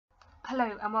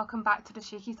Hello and welcome back to the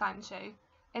Cheeky Science Show.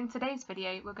 In today's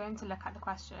video, we're going to look at the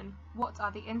question, what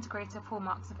are the integrative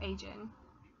hallmarks of aging?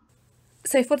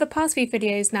 So for the past few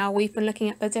videos now, we've been looking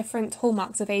at the different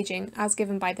hallmarks of aging as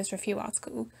given by this review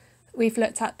article. We've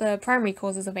looked at the primary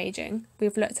causes of aging,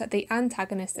 we've looked at the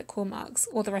antagonistic hallmarks,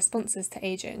 or the responses to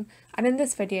aging, and in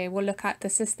this video we'll look at the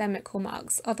systemic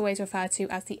hallmarks, otherwise referred to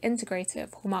as the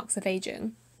integrative hallmarks of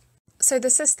aging. So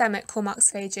the systemic hallmarks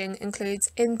of aging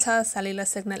includes intercellular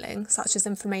signalling, such as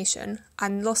inflammation,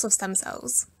 and loss of stem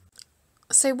cells.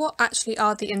 So what actually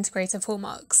are the integrative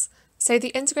hallmarks? So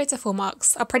the integrative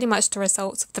hallmarks are pretty much the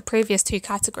results of the previous two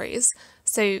categories.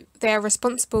 So they are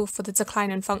responsible for the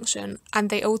decline in function, and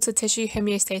they alter tissue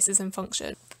homeostasis and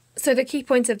function. So the key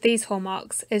point of these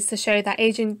hallmarks is to show that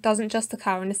aging doesn't just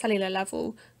occur on a cellular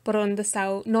level, but on the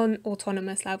cell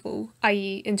non-autonomous level,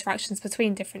 i.e. interactions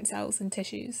between different cells and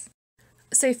tissues.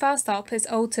 So first up is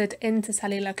altered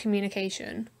intercellular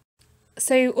communication.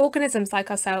 So organisms like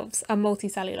ourselves are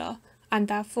multicellular, and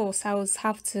therefore cells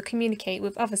have to communicate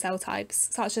with other cell types,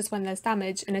 such as when there's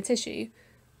damage in a tissue.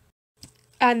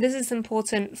 And this is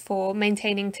important for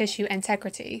maintaining tissue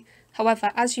integrity.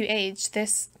 However, as you age,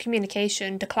 this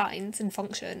communication declines in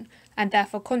function, and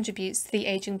therefore contributes to the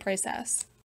aging process.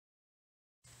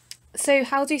 So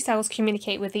how do cells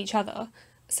communicate with each other?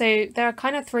 So there are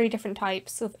kind of three different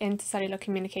types of intercellular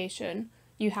communication.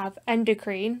 You have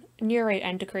endocrine,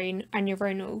 neuroendocrine, and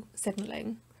neuronal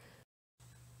signalling.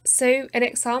 So an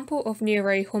example of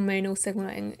neurohormonal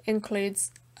signalling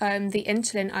includes the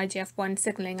insulin IGF-1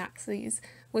 signalling axes,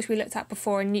 which we looked at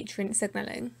before in nutrient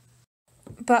signalling.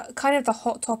 But kind of the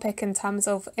hot topic in terms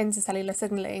of intercellular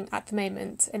signalling at the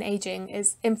moment in aging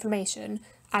is inflammation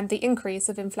and the increase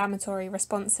of inflammatory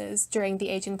responses during the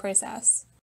aging process.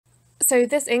 So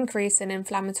this increase in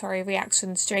inflammatory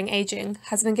reactions during aging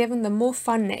has been given the more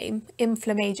fun name,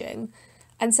 inflammaging.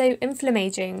 And so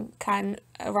inflammaging can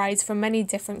arise from many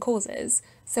different causes.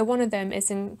 So one of them is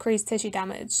increased tissue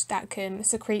damage that can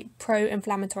secrete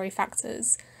pro-inflammatory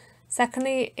factors.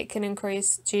 Secondly, it can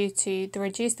increase due to the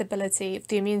reduced ability of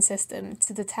the immune system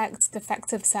to detect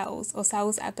defective cells or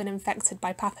cells that have been infected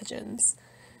by pathogens.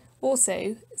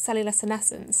 Also, cellular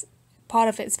senescence. Part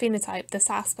of its phenotype, the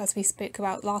SASP as we spoke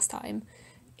about last time,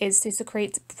 is to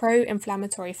secrete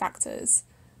pro-inflammatory factors.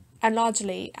 And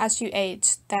largely, as you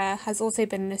age, there has also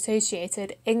been an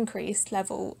associated increased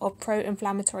level of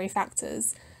pro-inflammatory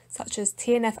factors, such as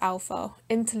TNF-alpha,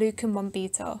 interleukin-1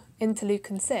 beta,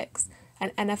 interleukin-6,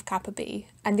 and NF-kappa B,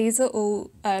 and these are all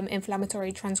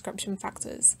inflammatory transcription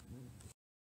factors.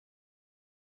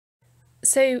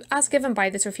 So, as given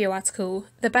by this review article,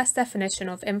 the best definition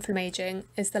of inflammaging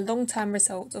is the long-term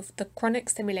result of the chronic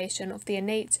stimulation of the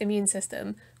innate immune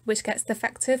system, which gets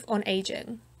defective on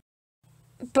aging.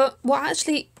 But what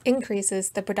actually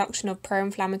increases the production of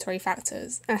pro-inflammatory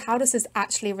factors, and how does this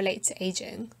actually relate to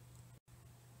aging?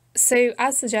 So,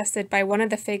 as suggested by one of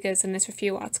the figures in this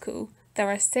review article, there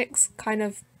are 6 kind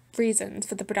of reasons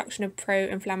for the production of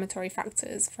pro-inflammatory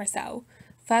factors for a cell.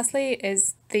 Firstly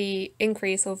is the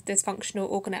increase of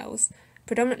dysfunctional organelles,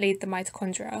 predominantly the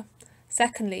mitochondria.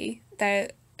 Secondly, there,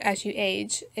 as you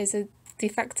age, is a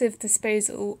defective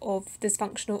disposal of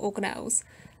dysfunctional organelles.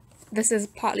 This is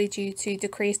partly due to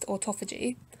decreased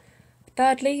autophagy.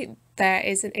 Thirdly, there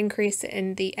is an increase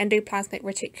in the endoplasmic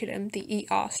reticulum, the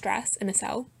ER stress in a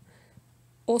cell.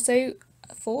 Also,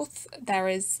 fourth, there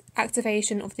is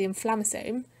activation of the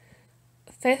inflammasome.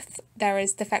 Fifth, there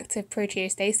is defective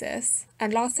proteostasis,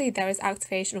 and lastly, there is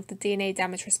activation of the DNA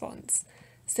damage response.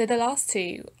 So the last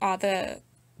two are the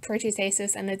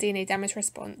proteostasis and the DNA damage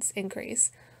response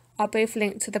increase, are both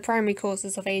linked to the primary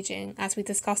causes of aging, as we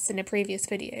discussed in a previous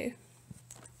video.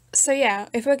 So yeah,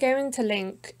 if we're going to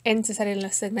link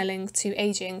intercellular signalling to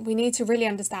aging, we need to really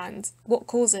understand what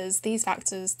causes these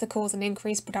factors to cause an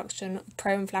increased production of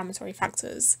pro-inflammatory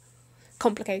factors.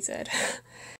 Complicated.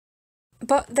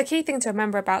 But the key thing to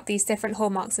remember about these different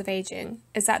hallmarks of aging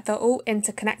is that they're all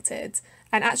interconnected,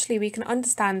 and actually we can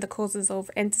understand the causes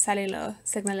of intercellular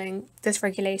signalling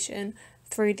dysregulation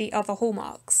through the other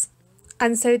hallmarks.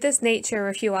 And so this Nature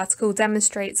review article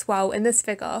demonstrates well in this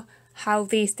figure how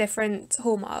these different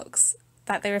hallmarks,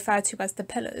 that they refer to as the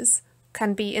pillars,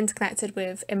 can be interconnected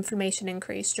with inflammation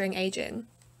increase during aging.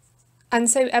 And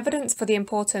so evidence for the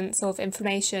importance of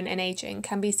inflammation in aging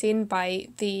can be seen by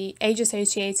the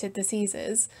age-associated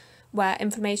diseases where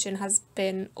inflammation has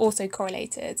been also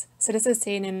correlated. So this is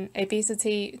seen in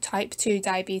obesity, type 2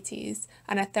 diabetes,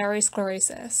 and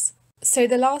atherosclerosis. So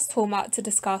the last hallmark to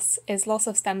discuss is loss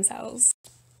of stem cells.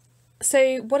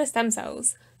 So what are stem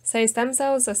cells? So stem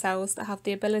cells are cells that have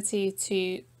the ability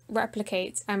to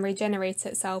replicate and regenerate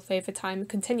itself over time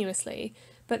continuously,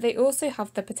 but they also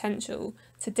have the potential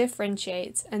to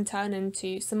differentiate and turn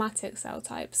into somatic cell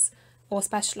types or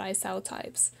specialised cell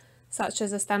types, such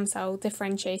as a stem cell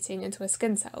differentiating into a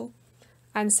skin cell.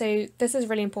 And so this is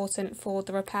really important for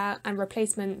the repair and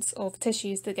replacement of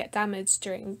tissues that get damaged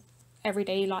during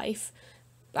everyday life.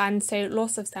 And so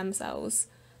loss of stem cells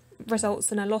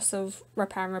results in a loss of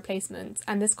repair and replacement,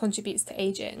 and this contributes to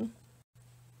ageing.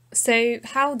 So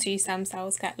how do stem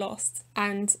cells get lost,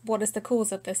 and what is the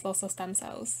cause of this loss of stem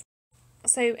cells?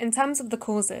 So in terms of the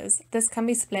causes, this can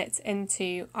be split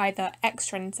into either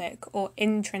extrinsic or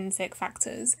intrinsic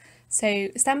factors. So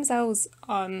stem cells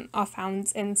are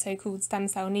found in so-called stem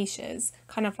cell niches,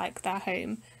 kind of like their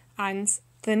home, and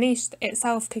the niche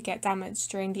itself could get damaged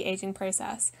during the aging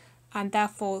process, and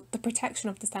therefore the protection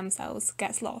of the stem cells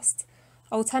gets lost.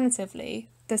 Alternatively,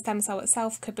 the stem cell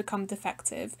itself could become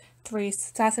defective through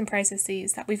certain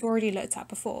processes that we've already looked at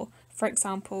before. For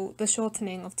example, the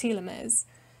shortening of telomeres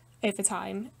over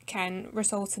time can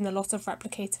result in the loss of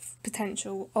replicative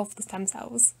potential of the stem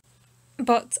cells.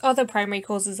 But other primary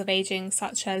causes of ageing,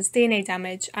 such as DNA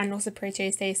damage and loss of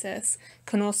proteostasis,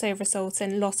 can also result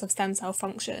in loss of stem cell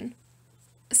function.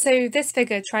 So this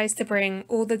figure tries to bring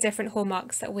all the different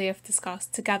hallmarks that we have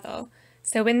discussed together.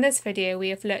 So in this video we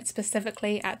have looked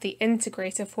specifically at the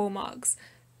integrative hallmarks.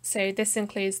 So this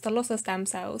includes the loss of stem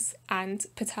cells and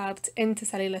perturbed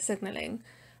intercellular signalling.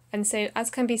 And so as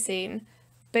can be seen,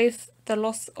 both the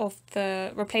loss of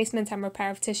the replacement and repair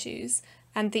of tissues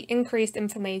and the increased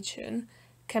inflammation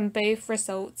can both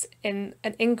result in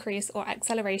an increase or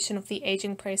acceleration of the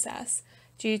aging process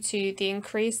due to the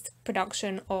increased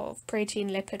production of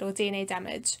protein, lipid or DNA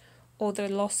damage, or the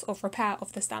loss of repair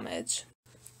of this damage.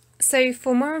 So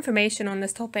for more information on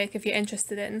this topic, if you're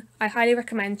interested in, I highly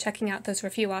recommend checking out this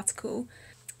review article.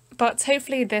 But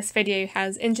hopefully this video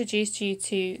has introduced you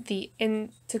to the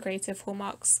integrative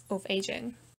hallmarks of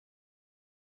ageing.